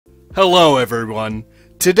Hello everyone!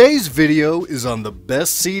 Today's video is on the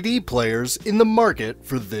best CD players in the market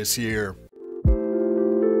for this year.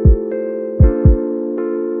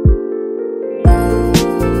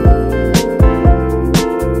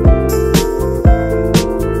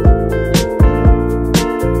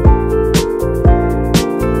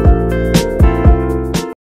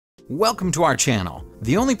 Welcome to our channel,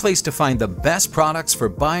 the only place to find the best products for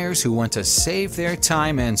buyers who want to save their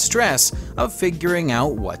time and stress of figuring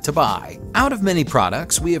out what to buy. Out of many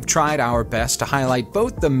products, we have tried our best to highlight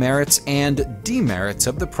both the merits and demerits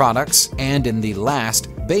of the products, and in the last,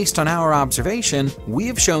 based on our observation, we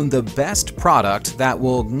have shown the best product that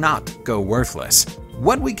will not go worthless.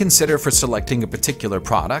 What we consider for selecting a particular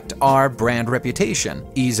product are brand reputation,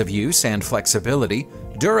 ease of use and flexibility,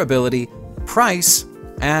 durability, price,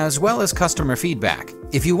 as well as customer feedback.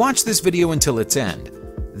 If you watch this video until its end,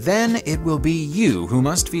 then it will be you who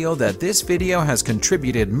must feel that this video has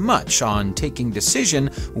contributed much on taking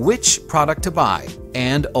decision which product to buy,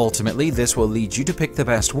 and ultimately this will lead you to pick the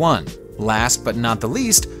best one. Last but not the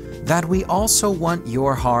least, that we also want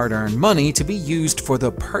your hard-earned money to be used for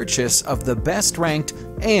the purchase of the best ranked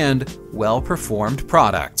and well-performed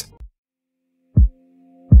product.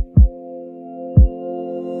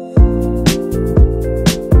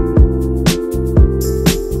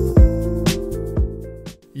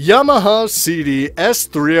 Yamaha CD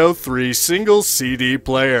S303 single CD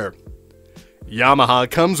player. Yamaha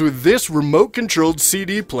comes with this remote-controlled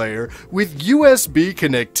CD player with USB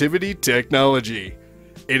connectivity technology.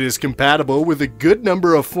 It is compatible with a good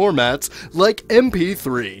number of formats like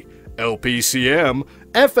MP3, LPCM,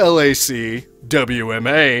 FLAC,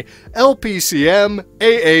 WMA, LPCM,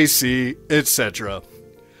 AAC, etc.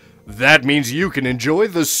 That means you can enjoy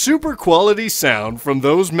the super quality sound from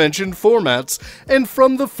those mentioned formats and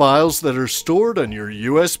from the files that are stored on your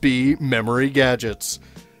USB memory gadgets.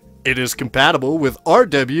 It is compatible with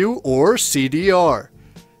RW or CDR.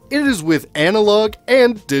 It is with analog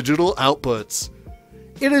and digital outputs.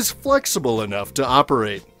 It is flexible enough to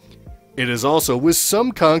operate. It is also with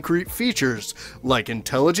some concrete features like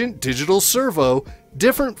intelligent digital servo,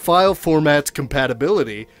 different file formats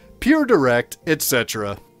compatibility, pure direct,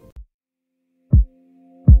 etc.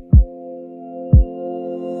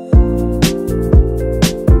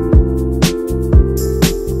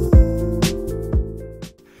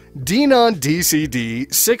 Denon DCD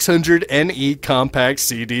 600NE Compact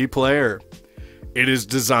CD Player. It is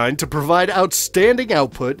designed to provide outstanding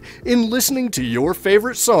output in listening to your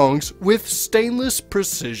favorite songs with stainless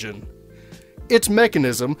precision. Its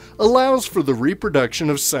mechanism allows for the reproduction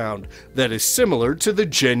of sound that is similar to the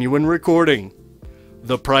genuine recording.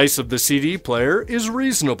 The price of the CD player is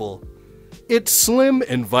reasonable. Its slim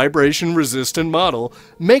and vibration-resistant model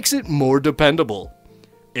makes it more dependable.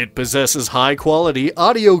 It possesses high-quality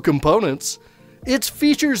audio components. Its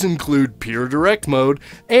features include pure direct mode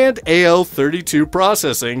and AL32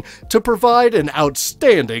 processing to provide an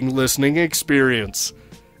outstanding listening experience.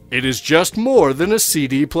 It is just more than a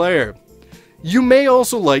CD player. You may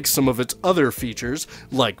also like some of its other features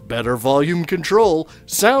like better volume control,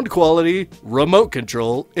 sound quality, remote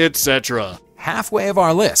control, etc. Halfway of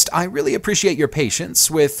our list, I really appreciate your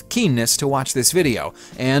patience with keenness to watch this video,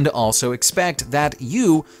 and also expect that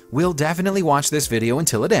you will definitely watch this video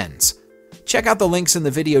until it ends. Check out the links in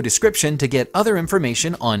the video description to get other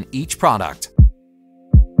information on each product.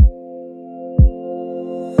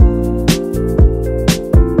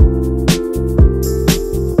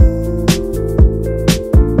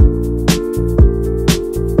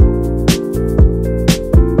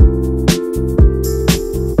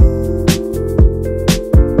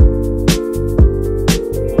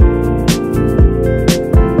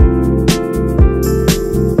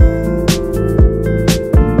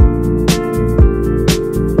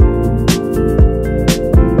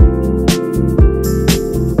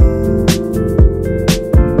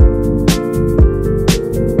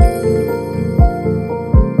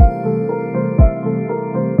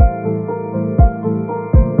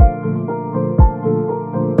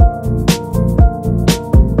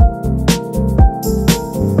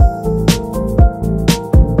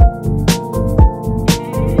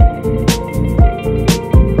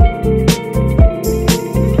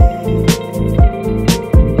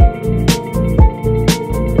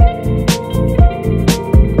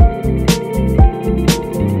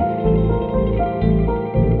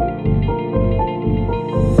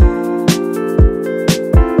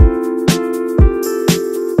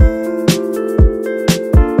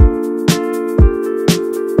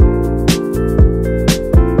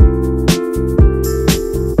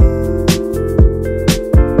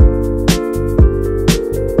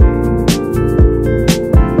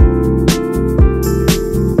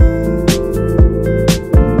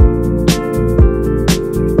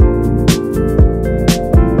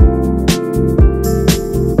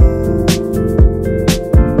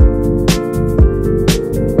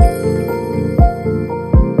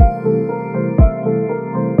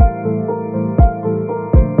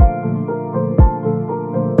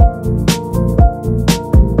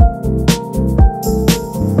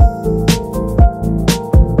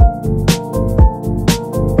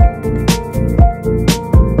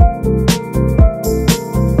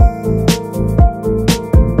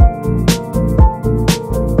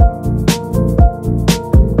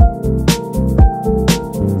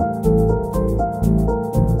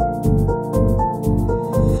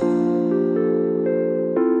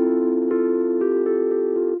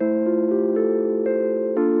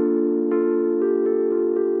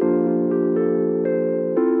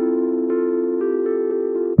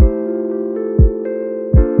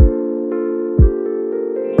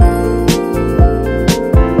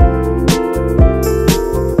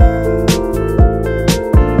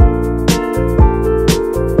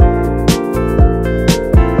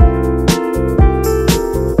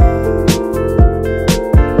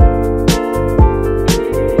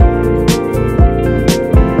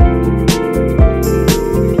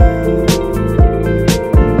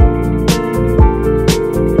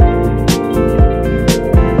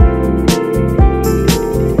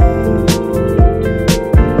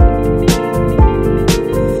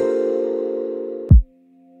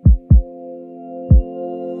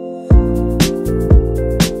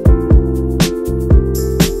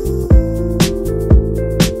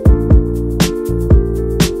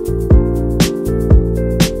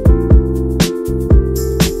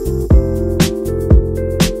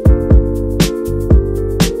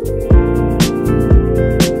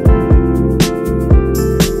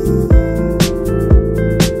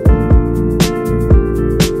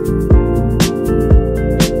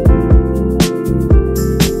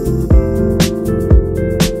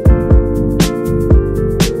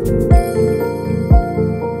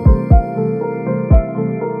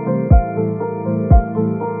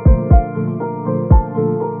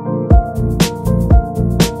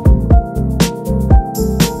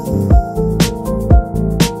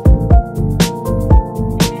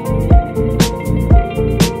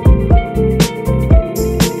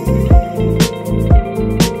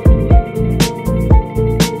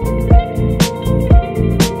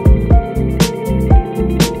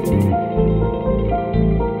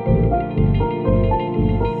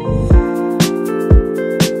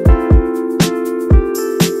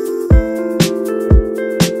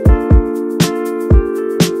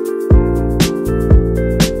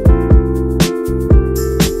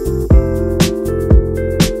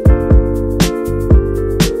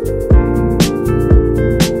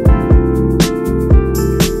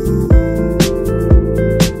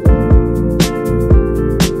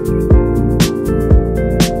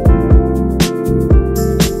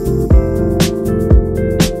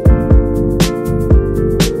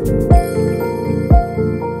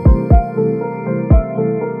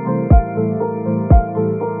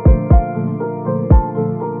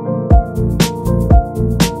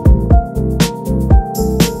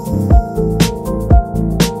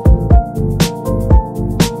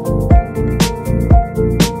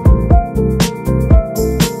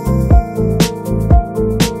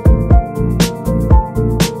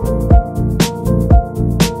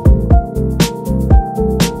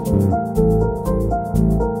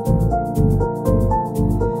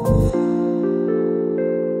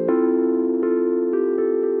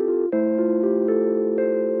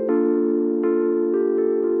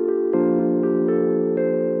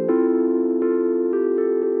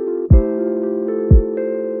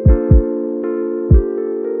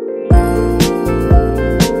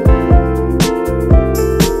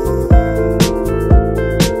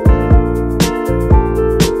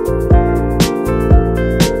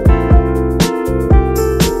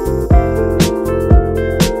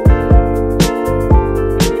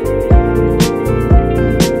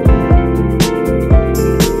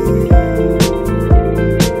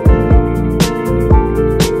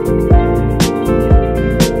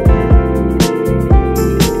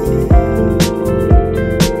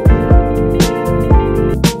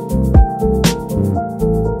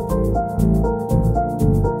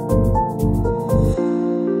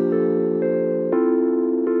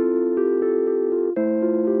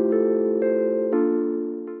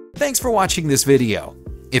 Thanks for watching this video.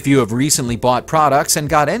 If you have recently bought products and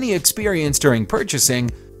got any experience during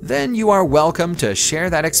purchasing, then you are welcome to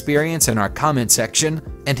share that experience in our comment section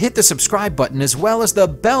and hit the subscribe button as well as the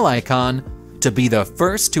bell icon to be the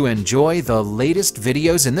first to enjoy the latest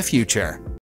videos in the future.